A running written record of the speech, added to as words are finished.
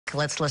strike.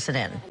 Let's listen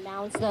in.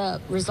 Announce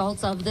the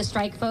results of the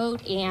strike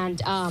vote,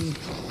 and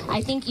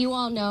I think you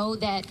all know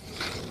that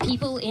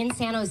people in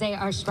San Jose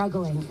are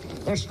struggling.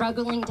 They're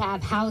struggling to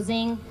have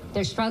housing.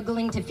 They're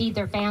struggling to feed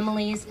their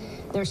families.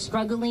 They're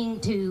struggling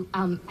to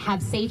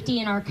have safety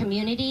in our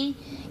community.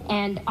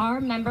 And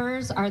our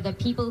members are the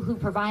people who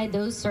provide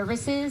those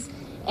services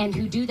and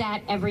who do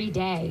that every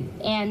day.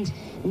 And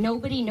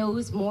nobody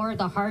knows more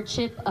the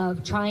hardship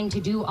of trying to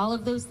do all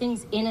of those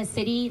things in a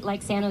city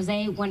like San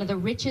Jose, one of the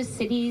richest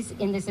cities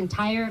in this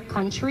entire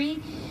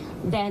country,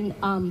 than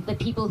the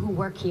people who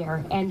work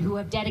here and who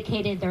have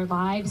dedicated their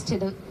lives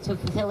to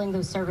fulfilling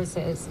those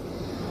services.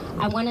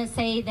 I want to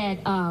say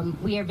that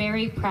we are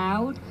very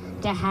proud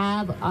to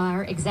have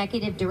our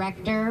executive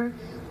director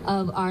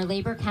of our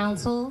Labor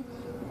Council,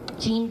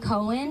 Jean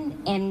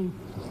Cohen, and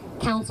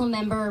Council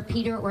Member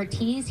Peter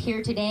Ortiz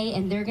here today,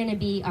 and they're going to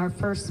be our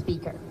first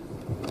speaker.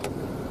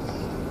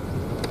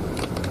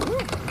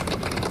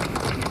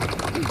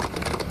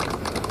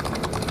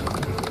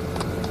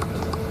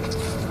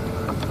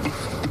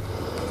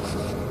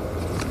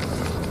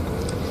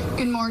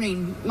 Good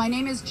morning. My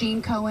name is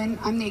Jean Cohen.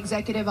 I'm the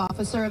Executive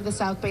Officer of the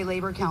South Bay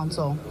Labor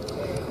Council.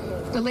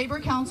 The Labor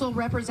Council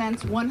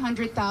represents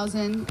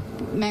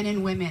 100,000 men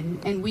and women,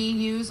 and we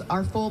use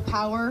our full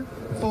power,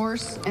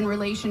 force, and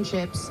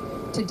relationships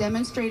to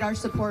demonstrate our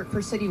support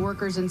for city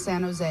workers in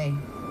San Jose.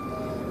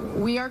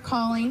 We are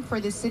calling for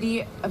the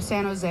city of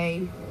San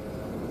Jose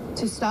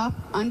to stop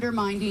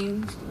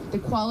undermining the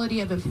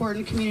quality of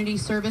important community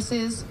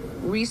services,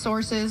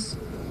 resources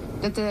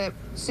that the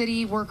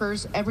city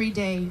workers every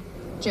day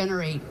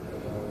generate.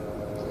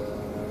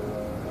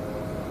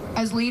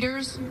 As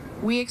leaders,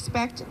 we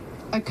expect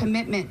a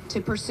commitment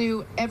to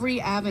pursue every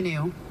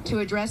avenue to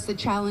address the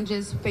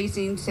challenges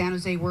facing San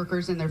Jose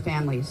workers and their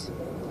families.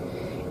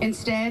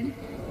 Instead,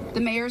 the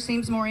mayor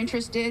seems more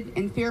interested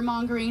in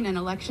fear-mongering and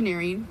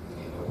electioneering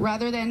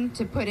rather than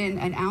to put in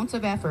an ounce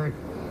of effort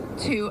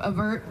to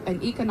avert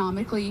an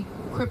economically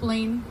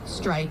crippling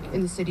strike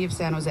in the city of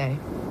San Jose.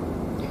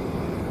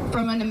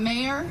 From a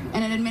mayor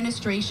and an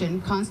administration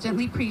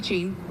constantly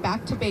preaching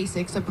back to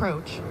basics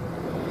approach,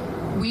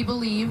 we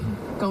believe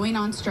going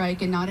on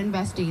strike and not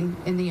investing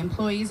in the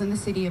employees in the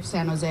city of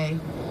San Jose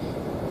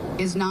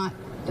is not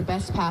the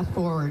best path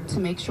forward to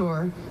make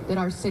sure that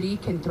our city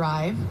can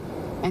thrive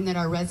and that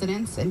our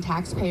residents and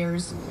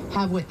taxpayers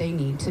have what they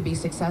need to be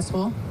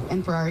successful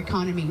and for our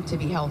economy to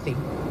be healthy.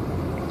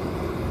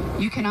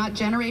 You cannot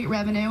generate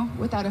revenue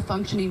without a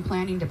functioning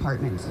planning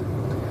department.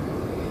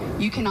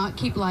 You cannot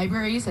keep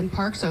libraries and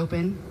parks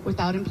open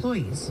without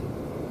employees.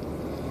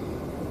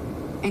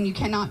 And you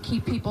cannot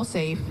keep people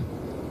safe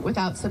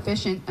without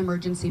sufficient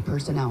emergency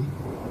personnel.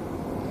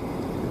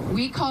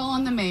 We call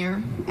on the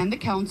mayor and the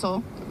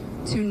council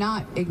to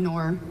not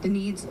ignore the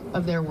needs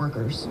of their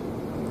workers.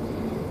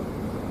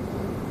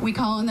 We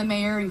call on the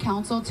mayor and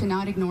council to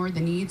not ignore the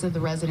needs of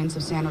the residents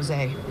of San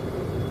Jose.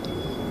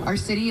 Our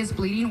city is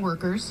bleeding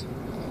workers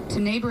to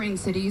neighboring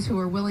cities who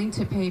are willing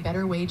to pay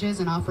better wages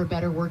and offer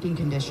better working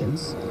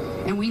conditions.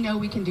 And we know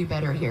we can do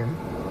better here.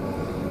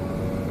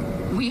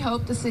 We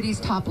hope the city's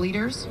top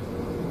leaders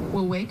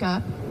will wake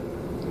up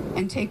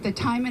and take the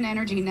time and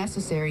energy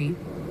necessary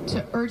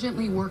to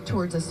urgently work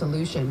towards a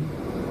solution.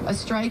 A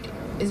strike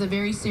is a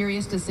very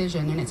serious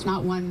decision, and it's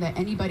not one that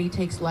anybody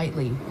takes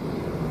lightly.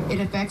 It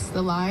affects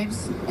the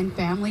lives and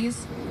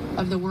families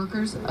of the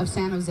workers of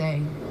San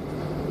Jose,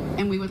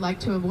 and we would like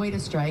to avoid a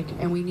strike,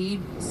 and we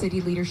need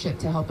city leadership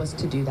to help us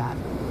to do that.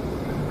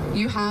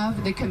 You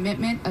have the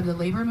commitment of the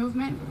labor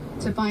movement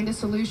to find a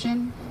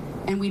solution,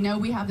 and we know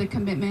we have the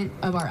commitment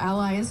of our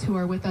allies who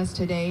are with us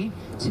today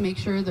to make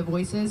sure the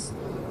voices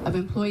of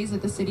employees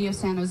at the city of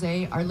San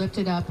Jose are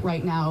lifted up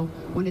right now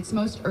when it's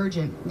most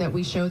urgent that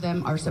we show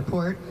them our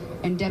support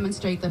and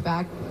demonstrate the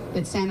fact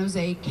that San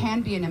Jose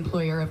can be an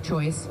employer of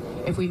choice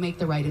if we make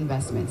the right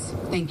investments.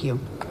 Thank you.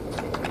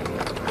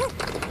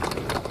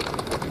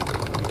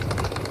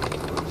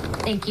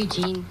 Thank you,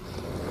 Jean.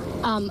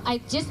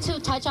 Just to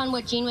touch on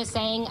what Jean was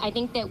saying, I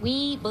think that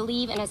we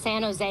believe in a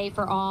San Jose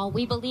for all.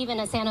 We believe in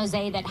a San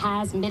Jose that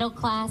has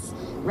middle-class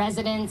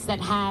residents, that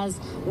has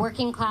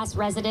working-class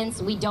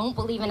residents. We don't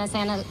believe in a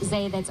San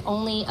Jose that's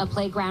only a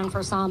playground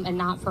for some and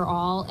not for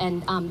all,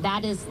 and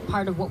that is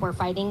part of what we're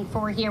fighting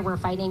for here. We're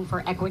fighting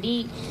for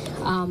equity,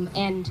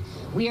 and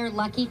we are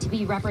lucky to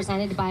be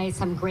represented by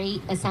some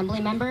great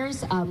assembly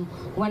members,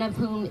 one of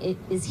whom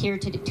is here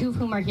today, two of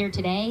whom are here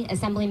today.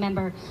 Assembly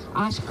Member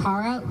Ash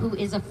Kara, who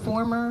is a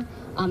former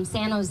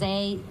San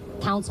Jose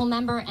council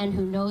member and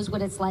who knows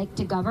what it's like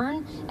to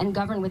govern and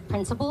govern with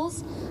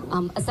principles.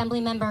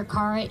 Assemblymember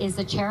Kara is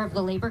the chair of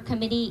the Labor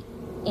Committee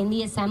in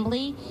the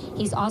Assembly.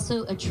 He's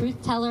also a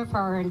truth teller for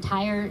our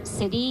entire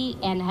city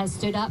and has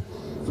stood up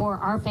for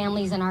our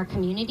families and our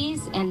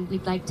communities, and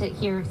we'd like to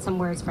hear some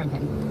words from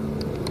him.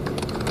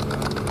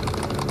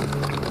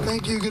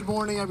 Thank you. Good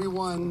morning,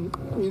 everyone.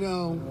 You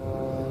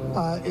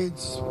know,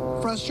 it's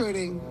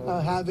frustrating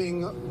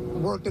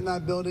having worked in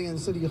that building in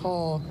City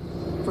Hall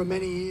for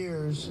many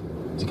years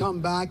to come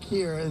back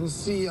here and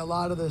see a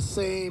lot of the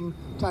same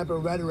type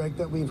of rhetoric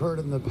that we've heard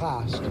in the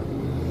past.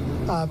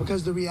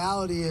 because the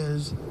reality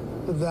is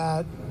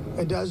that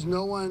it does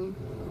no one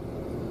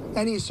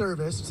any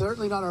service,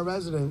 certainly not our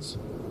residents,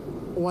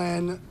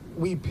 when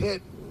we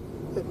pit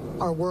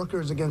our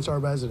workers against our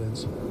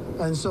residents.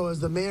 And so as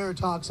the mayor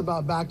talks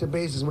about back to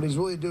basics, what he's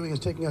really doing is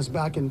taking us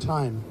back in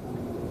time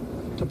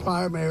to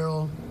prior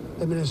mayoral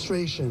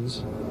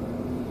administrations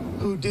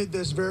who did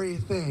this very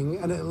thing,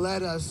 and it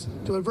led us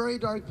to a very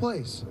dark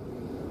place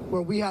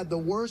where we had the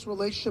worst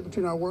relationship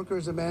between our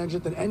workers and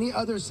management than any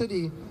other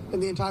city in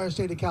the entire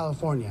state of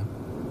California.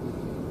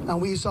 And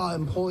we saw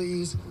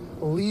employees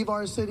leave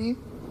our city,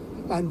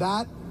 and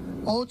that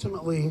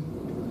ultimately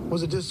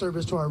was a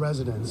disservice to our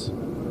residents.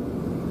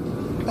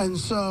 And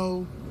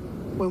so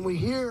when we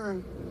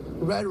hear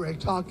rhetoric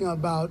talking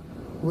about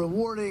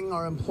rewarding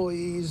our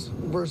employees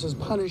versus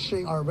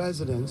punishing our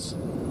residents,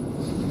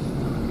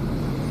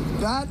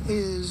 that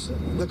is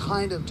the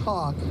kind of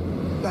talk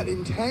that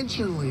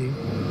intentionally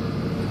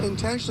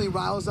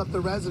riles up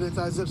the residents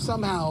as if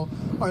somehow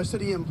our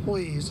city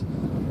employees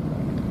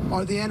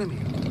are the enemy.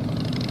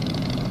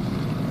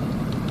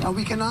 And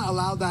we cannot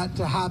allow that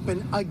to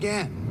happen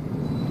again.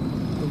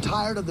 I'm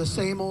tired of the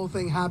same old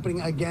thing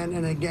happening again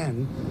and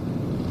again.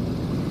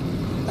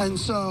 And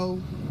so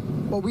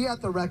what we have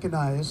to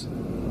recognize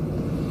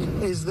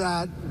is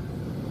that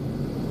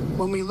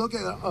when we look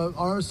at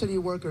our city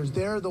workers,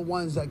 they're the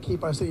ones that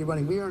keep our city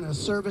running. We are in a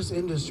service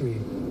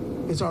industry.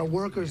 It's our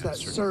workers that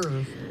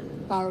serve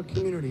our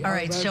community. All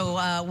right,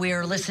 so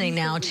we're listening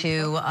now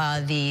to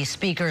the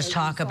speakers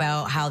talk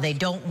about how they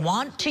don't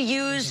want to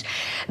use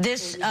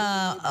this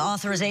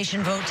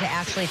authorization vote to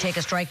actually take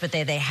a strike, but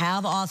they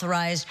have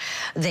authorized.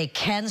 They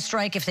can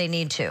strike if they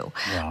need to.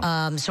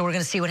 Yeah. So we're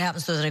going to see what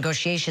happens to those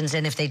negotiations,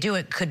 and if they do,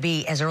 it could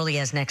be as early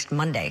as next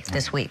Monday,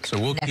 this week. So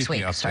we'll next keep week.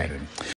 you updated.